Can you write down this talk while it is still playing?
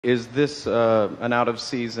Is this an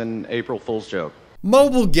out-of-season April Fool's joke?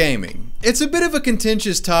 Mobile gaming. It's a bit of a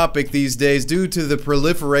contentious topic these days due to the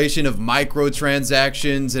proliferation of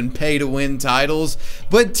microtransactions and pay-to-win titles,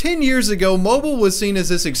 but 10 years ago, mobile was seen as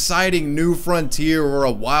this exciting new frontier or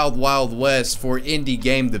a wild, wild west for indie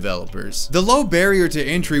game developers. The low barrier to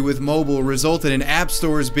entry with mobile resulted in app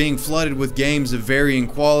stores being flooded with games of varying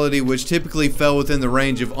quality, which typically fell within the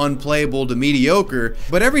range of unplayable to mediocre,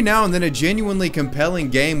 but every now and then a genuinely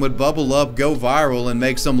compelling game would bubble up, go viral, and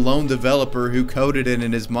make some lone developer who coded it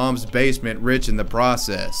in his mom's basement rich in the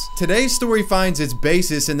process. Today's story finds its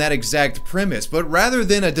basis in that exact premise, but rather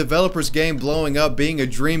than a developer's game blowing up being a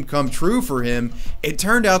dream come true for him, it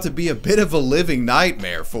turned out to be a bit of a living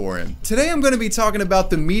nightmare for him. Today I'm going to be talking about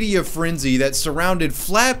the media frenzy that surrounded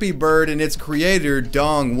Flappy Bird and its creator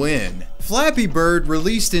Nguyen. Flappy Bird,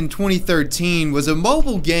 released in 2013, was a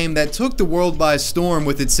mobile game that took the world by storm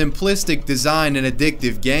with its simplistic design and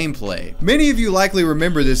addictive gameplay. Many of you likely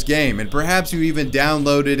remember this game, and perhaps you even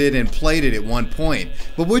downloaded it and played it at one point.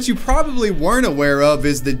 But what you probably weren't aware of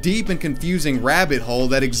is the deep and confusing rabbit hole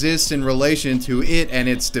that exists in relation to it and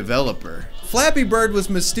its developer. Flappy Bird was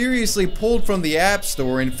mysteriously pulled from the App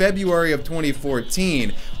Store in February of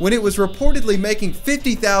 2014 when it was reportedly making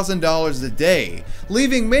 $50,000 a day,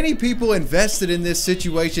 leaving many people invested in this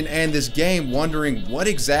situation and this game wondering what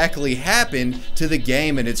exactly happened to the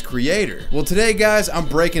game and its creator. Well, today guys, I'm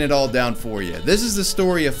breaking it all down for you. This is the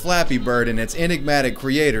story of Flappy Bird and its enigmatic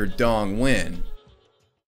creator, Nguyen.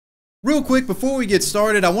 Real quick, before we get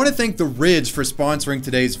started, I want to thank The Ridge for sponsoring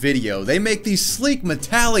today's video. They make these sleek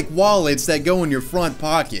metallic wallets that go in your front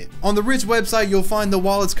pocket. On the Ridge website, you'll find the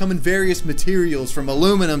wallets come in various materials from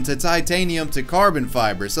aluminum to titanium to carbon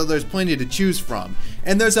fiber, so there's plenty to choose from.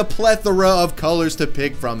 And there's a plethora of colors to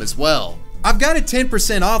pick from as well. I've got a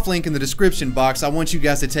 10% off link in the description box I want you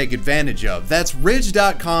guys to take advantage of. That's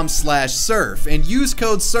ridge.com/surf, and use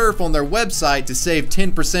code SURF on their website to save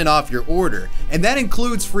 10% off your order. And that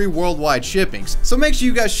includes free worldwide shippings. So make sure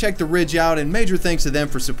you guys check the Ridge out, and major thanks to them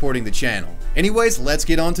for supporting the channel. Anyways, let's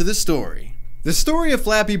get on to the story. The story of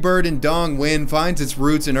Flappy Bird and Nguyen finds its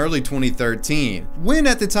roots in early 2013. Nguyen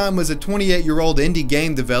at the time was a 28-year-old indie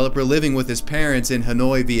game developer living with his parents in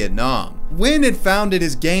Hanoi, Vietnam. Nguyen had founded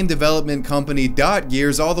his game development company Dot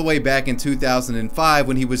Gears all the way back in 2005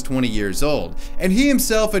 when he was 20 years old, and he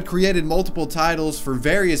himself had created multiple titles for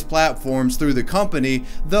various platforms through the company,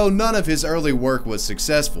 though none of his early work was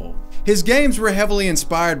successful. His games were heavily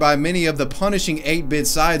inspired by many of the punishing 8-bit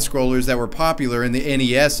side-scrollers that were popular in the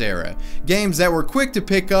NES era, games that were quick to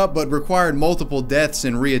pick up but required multiple deaths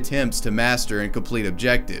and re-attempts to master and complete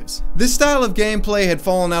objectives. This style of gameplay had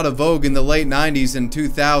fallen out of vogue in the late 90s and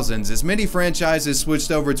 2000s as many franchises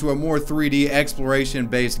switched over to a more 3D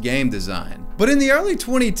exploration-based game design. But in the early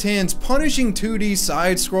 2010s, punishing 2D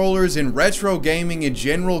side-scrollers and retro gaming in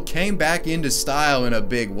general came back into style in a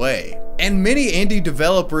big way. And many indie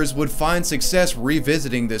developers would find success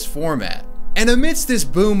revisiting this format. And amidst this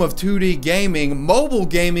boom of 2D gaming, mobile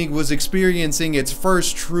gaming was experiencing its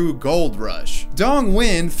first true gold rush.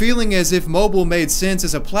 Nguyen, feeling as if mobile made sense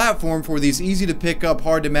as a platform for these easy to pick up,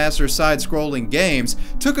 hard to master side-scrolling games,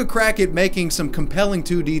 took a crack at making some compelling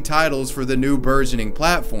 2D titles for the new burgeoning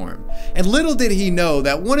platform. And little did he know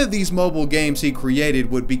that one of these mobile games he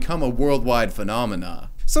created would become a worldwide phenomenon.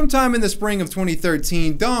 Sometime in the spring of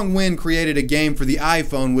 2013, Nguyen created a game for the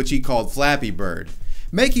iPhone which he called Flappy Bird.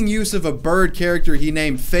 Making use of a bird character he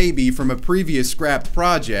named Faby from a previous scrapped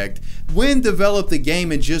project, Nguyen developed the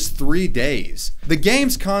game in just 3 days. The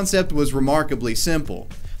game's concept was remarkably simple.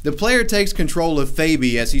 The player takes control of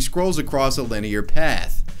Faby as he scrolls across a linear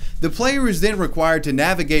path. The player is then required to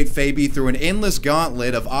navigate Faby through an endless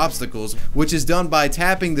gauntlet of obstacles, which is done by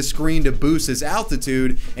tapping the screen to boost his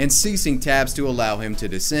altitude and ceasing taps to allow him to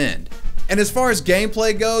descend. And as far as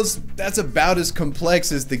gameplay goes, that's about as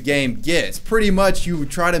complex as the game gets. Pretty much you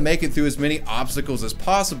try to make it through as many obstacles as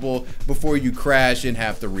possible before you crash and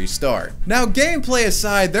have to restart. Now, gameplay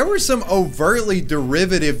aside, there were some overtly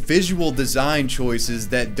derivative visual design choices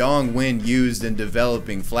that Nguyen used in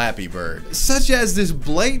developing Flappy Bird, such as this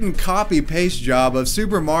blatant copy-paste job of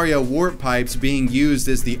Super Mario warp pipes being used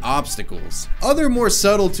as the obstacles. Other more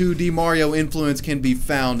subtle 2D Mario influence can be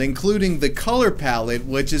found, including the color palette,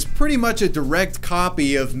 which is pretty much a direct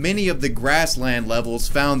copy of many of the grassland levels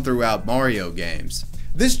found throughout Mario games.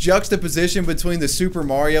 This juxtaposition between the Super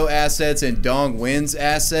Mario assets and Nguyen's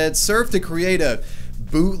assets served to create a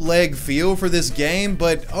bootleg feel for this game,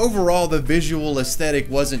 but overall the visual aesthetic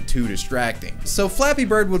wasn't too distracting. So Flappy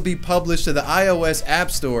Bird would be published to the iOS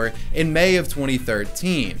App Store in May of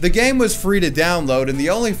 2013. The game was free to download, and the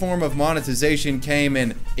only form of monetization came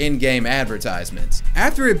in in-game advertisements.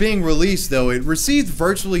 After it being released though, it received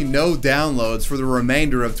virtually no downloads for the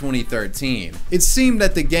remainder of 2013. It seemed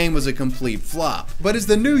that the game was a complete flop. But as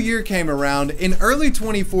the new year came around, in early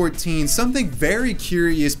 2014, something very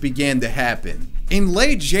curious began to happen. In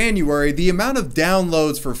late January, the amount of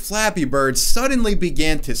downloads for Flappy Bird suddenly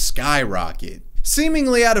began to skyrocket.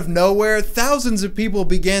 Seemingly out of nowhere, thousands of people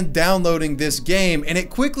began downloading this game, and it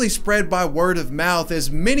quickly spread by word of mouth, as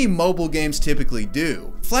many mobile games typically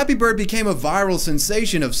do. Flappy Bird became a viral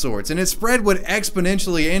sensation of sorts, and its spread would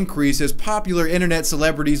exponentially increase as popular internet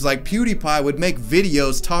celebrities like PewDiePie would make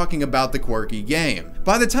videos talking about the quirky game.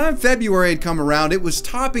 By the time February had come around, it was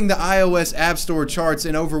topping the iOS App Store charts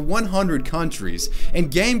in over 100 countries, and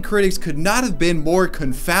game critics could not have been more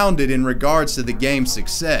confounded in regards to the game's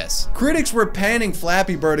success. Critics were panning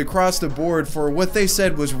Flappy Bird across the board for what they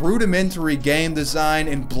said was rudimentary game design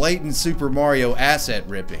and blatant Super Mario asset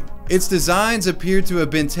ripping. Its designs appeared to have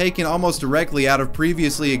been taken almost directly out of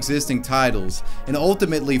previously existing titles, and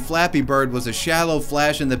ultimately Flappy Bird was a shallow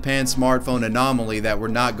flash-in-the-pan smartphone anomaly that we're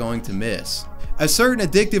not going to miss. A certain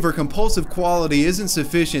addictive or compulsive quality isn't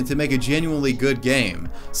sufficient to make a genuinely good game.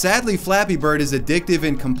 Sadly, Flappy Bird is addictive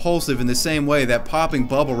and compulsive in the same way that popping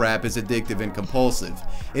bubble wrap is addictive and compulsive.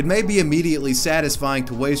 It may be immediately satisfying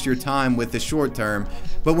to waste your time with the short term,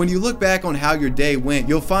 but when you look back on how your day went,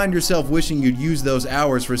 you'll find yourself wishing you'd use those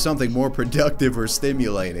hours for something more productive or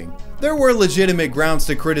stimulating. There were legitimate grounds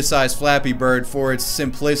to criticize Flappy Bird for its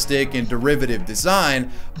simplistic and derivative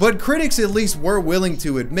design, but critics at least were willing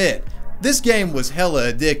to admit this game was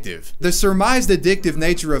hella addictive. The surmised addictive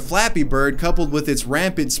nature of Flappy Bird, coupled with its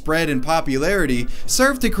rampant spread and popularity,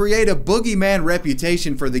 served to create a boogeyman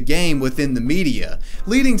reputation for the game within the media,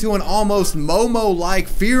 leading to an almost Momo-like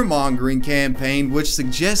fear-mongering campaign which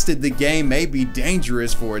suggested the game may be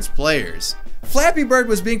dangerous for its players. Flappy Bird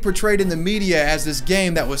was being portrayed in the media as this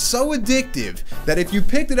game that was so addictive that if you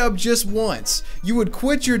picked it up just once, you would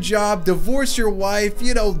quit your job, divorce your wife,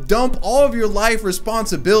 dump all of your life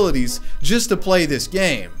responsibilities just to play this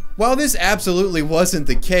game. While this absolutely wasn't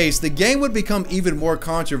the case, the game would become even more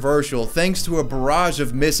controversial thanks to a barrage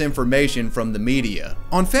of misinformation from the media.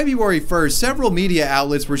 On February 1st, several media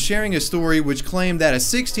outlets were sharing a story which claimed that a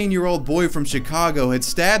 16-year-old boy from Chicago had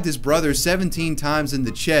stabbed his brother 17 times in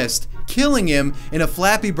the chest, killing him in a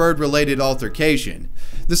Flappy Bird related altercation.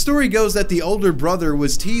 The story goes that the older brother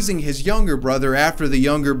was teasing his younger brother after the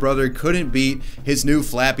younger brother couldn't beat his new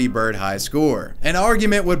Flappy Bird high score. An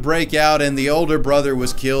argument would break out and the older brother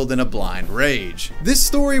was killed in a blind rage. This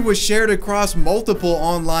story was shared across multiple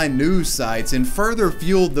online news sites and further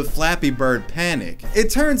fueled the Flappy Bird panic. It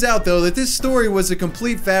turns out though that this story was a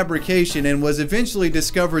complete fabrication and was eventually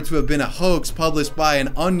discovered to have been a hoax published by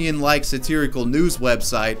an Onion-like satirical news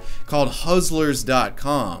website called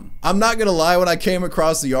Hustlers.com. I'm not gonna lie, when I came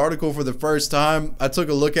across the article for the first time, I took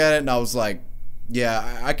a look at it and I was like,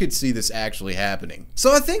 yeah, I could see this actually happening.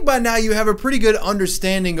 So I think by now you have a pretty good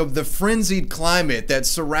understanding of the frenzied climate that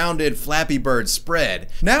surrounded Flappy Bird's spread.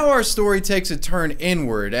 Now our story takes a turn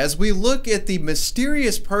inward as we look at the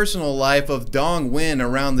mysterious personal life of Nguyen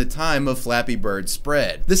around the time of Flappy Bird's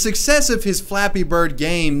spread. The success of his Flappy Bird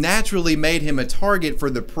game naturally made him a target for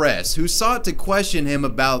the press, who sought to question him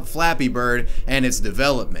about Flappy Bird and its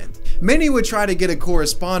development. Many would try to get a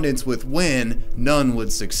correspondence with Nguyen, none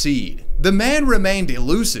would succeed. The man remained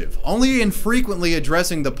elusive, only infrequently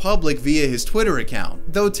addressing the public via his Twitter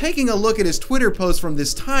account, though taking a look at his Twitter post from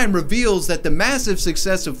this time reveals that the massive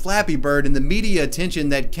success of Flappy Bird and the media attention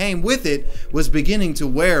that came with it was beginning to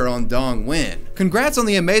wear on Nguyen. Congrats on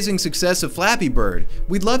the amazing success of Flappy Bird.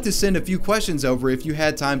 We'd love to send a few questions over if you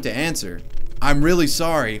had time to answer. I'm really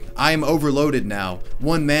sorry, I am overloaded now.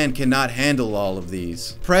 One man cannot handle all of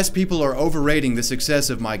these. Press people are overrating the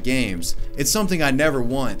success of my games. It's something I never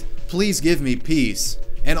want. Please give me peace.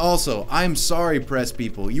 And also, I'm sorry press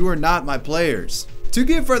people, you are not my players. To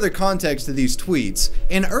give further context to these tweets,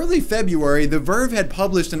 in early February, The Verve had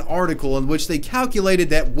published an article in which they calculated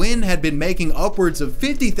that Nguyen had been making upwards of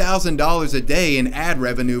 $50,000 a day in ad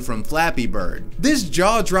revenue from Flappy Bird. This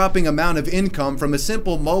jaw-dropping amount of income from a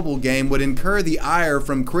simple mobile game would incur the ire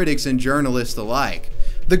from critics and journalists alike.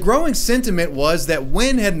 The growing sentiment was that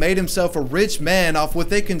Nguyen had made himself a rich man off what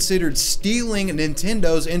they considered stealing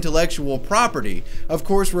Nintendo's intellectual property, of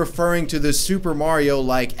course referring to the Super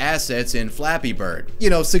Mario-like assets in Flappy Bird,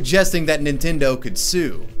 suggesting that Nintendo could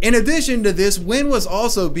sue. In addition to this, Nguyen was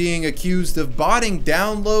also being accused of botting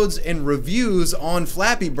downloads and reviews on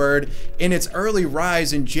Flappy Bird in its early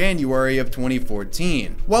rise in January of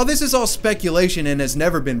 2014. While this is all speculation and has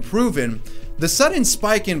never been proven, the sudden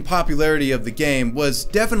spike in popularity of the game was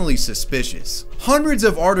definitely suspicious. Hundreds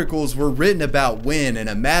of articles were written about Nguyen in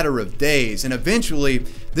a matter of days, and eventually,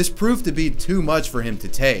 this proved to be too much for him to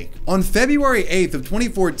take. On February 8th of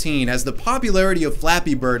 2014, as the popularity of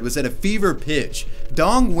Flappy Bird was at a fever pitch,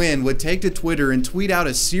 Dong Nguyen would take to Twitter and tweet out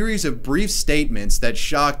a series of brief statements that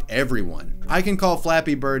shocked everyone. I can call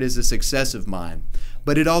Flappy Bird as a success of mine,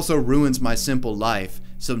 but it also ruins my simple life,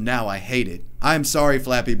 so now I hate it. I am sorry,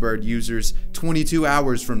 Flappy Bird users. 22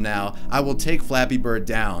 hours from now, I will take Flappy Bird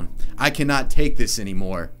down. I cannot take this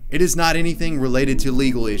anymore. It is not anything related to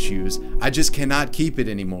legal issues. I just cannot keep it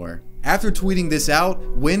anymore. After tweeting this out,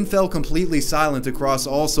 Nguyen fell completely silent across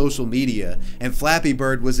all social media, and Flappy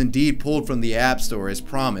Bird was indeed pulled from the App Store as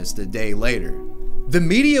promised a day later. The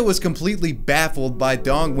media was completely baffled by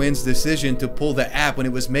Dong Nguyen's decision to pull the app when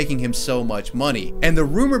it was making him so much money, and the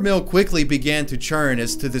rumor mill quickly began to churn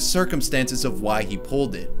as to the circumstances of why he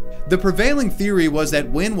pulled it. The prevailing theory was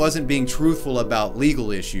that Nguyen wasn't being truthful about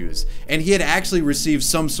legal issues, and he had actually received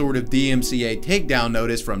some sort of DMCA takedown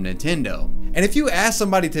notice from Nintendo. And if you ask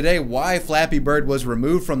somebody today why Flappy Bird was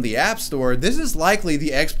removed from the App Store, this is likely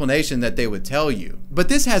the explanation that they would tell you. But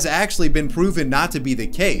this has actually been proven not to be the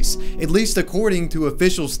case, at least according to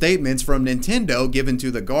official statements from Nintendo given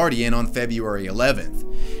to The Guardian on February 11th.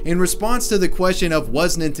 In response to the question of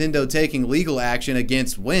was Nintendo taking legal action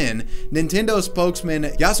against Nguyen, Nintendo spokesman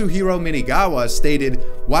Yasuhiro Minigawa stated,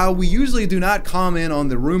 "While we usually do not comment on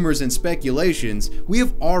the rumors and speculations, we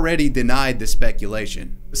have already denied the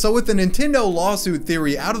speculation." So with the Nintendo lawsuit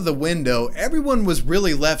theory out of the window, everyone was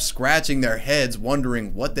really left scratching their heads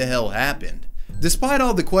wondering what the hell happened. Despite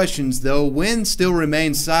all the questions though, Nguyen still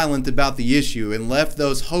remained silent about the issue and left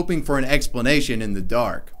those hoping for an explanation in the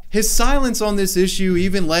dark. His silence on this issue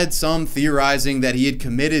even led some theorizing that he had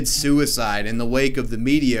committed suicide in the wake of the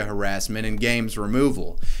media harassment and game's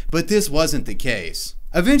removal, but this wasn't the case.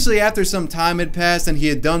 Eventually, after some time had passed and he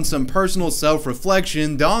had done some personal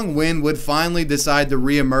self-reflection, Dong Nguyen would finally decide to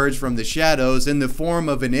re-emerge from the shadows in the form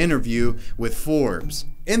of an interview with Forbes.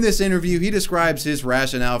 In this interview, he describes his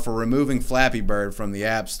rationale for removing Flappy Bird from the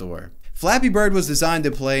App Store. Flappy Bird was designed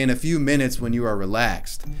to play in a few minutes when you are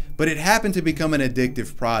relaxed, but it happened to become an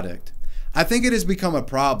addictive product. I think it has become a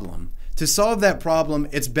problem. To solve that problem,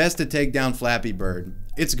 it's best to take down Flappy Bird.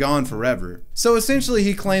 It's gone forever. So essentially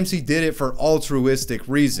he claims he did it for altruistic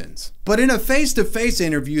reasons. But in a face-to-face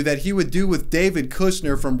interview that he would do with David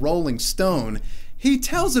Kushner from Rolling Stone, he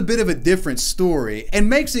tells a bit of a different story and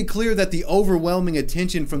makes it clear that the overwhelming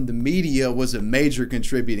attention from the media was a major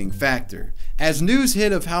contributing factor. As news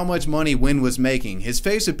hit of how much money Nguyen was making, his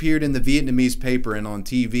face appeared in the Vietnamese paper and on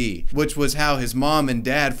TV, which was how his mom and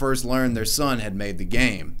dad first learned their son had made the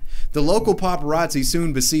game. The local paparazzi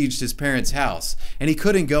soon besieged his parents' house, and he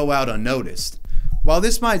couldn't go out unnoticed. While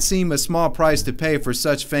this might seem a small price to pay for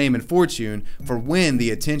such fame and fortune, for Nguyen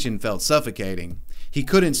the attention felt suffocating. He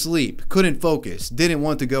couldn't sleep, couldn't focus, didn't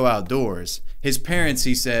want to go outdoors. His parents,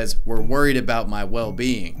 he says, were worried about my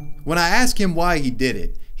well-being. When I ask him why he did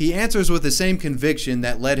it, he answers with the same conviction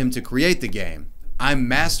that led him to create the game. "I'm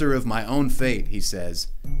master of my own fate," he says.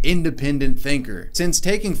 Independent thinker. Since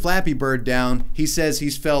taking Flappy Bird down, he says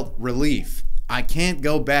he's felt relief. "I can't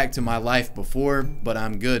go back to my life before, but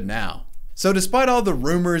I'm good now." So despite all the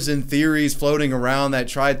rumors and theories floating around that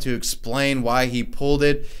tried to explain why he pulled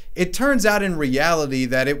it, it turns out in reality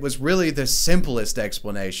that it was really the simplest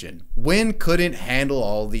explanation. Nguyen couldn't handle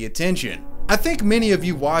all the attention. I think many of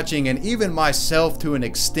you watching, and even myself to an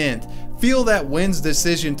extent, feel that Nguyen's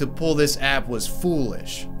decision to pull this app was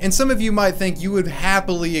foolish. And some of you might think you would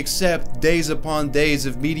happily accept days upon days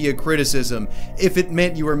of media criticism if it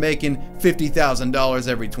meant you were making $50,000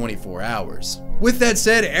 every 24 hours. With that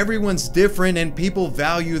said, everyone's different and people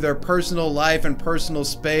value their personal life and personal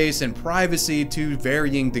space and privacy to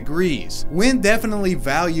varying degrees. Nguyen definitely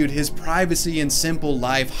valued his privacy and simple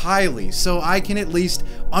life highly, so I can at least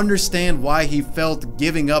understand why he felt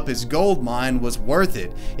giving up his gold mine was worth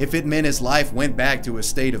it if it meant his life went back to a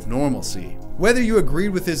state of normalcy. Whether you agreed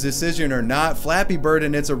with his decision or not, Flappy Bird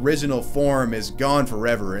in its original form is gone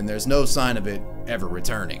forever and there's no sign of it ever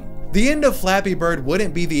returning. The end of Flappy Bird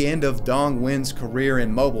wouldn't be the end of Dong Nguyen's career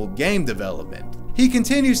in mobile game development. He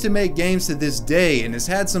continues to make games to this day and has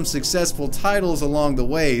had some successful titles along the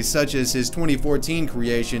way, such as his 2014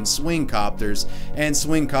 creation Swingcopters and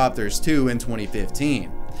Swingcopters 2 in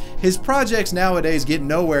 2015. His projects nowadays get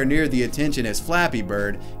nowhere near the attention as Flappy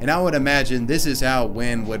Bird, and I would imagine this is how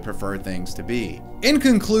Nguyen would prefer things to be. In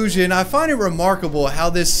conclusion, I find it remarkable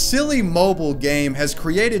how this silly mobile game has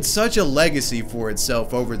created such a legacy for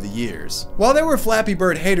itself over the years. While there were Flappy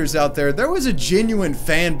Bird haters out there, there was a genuine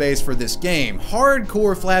fan base for this game,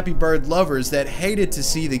 hardcore Flappy Bird lovers that hated to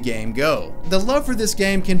see the game go. The love for this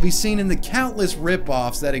game can be seen in the countless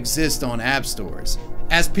rip-offs that exist on app stores,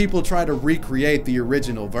 as people try to recreate the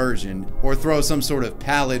original version, or throw some sort of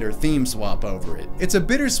palette or theme swap over it. It's a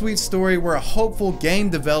bittersweet story where a hopeful game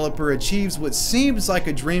developer achieves what seems like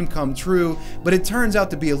a dream come true, but it turns out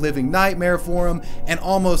to be a living nightmare for him, and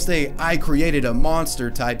almost a I created a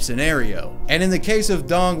monster type scenario. And in the case of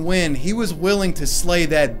Nguyen, he was willing to slay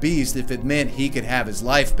that beast if it meant he could have his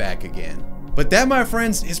life back again. But that, my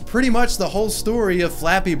friends, is pretty much the whole story of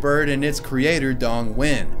Flappy Bird and its creator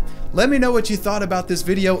Nguyen. Let me know what you thought about this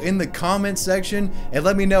video in the comment section, and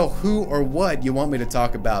let me know who or what you want me to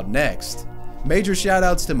talk about next. Major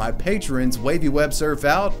shoutouts to my patrons. wavywebsurf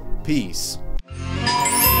out. Peace.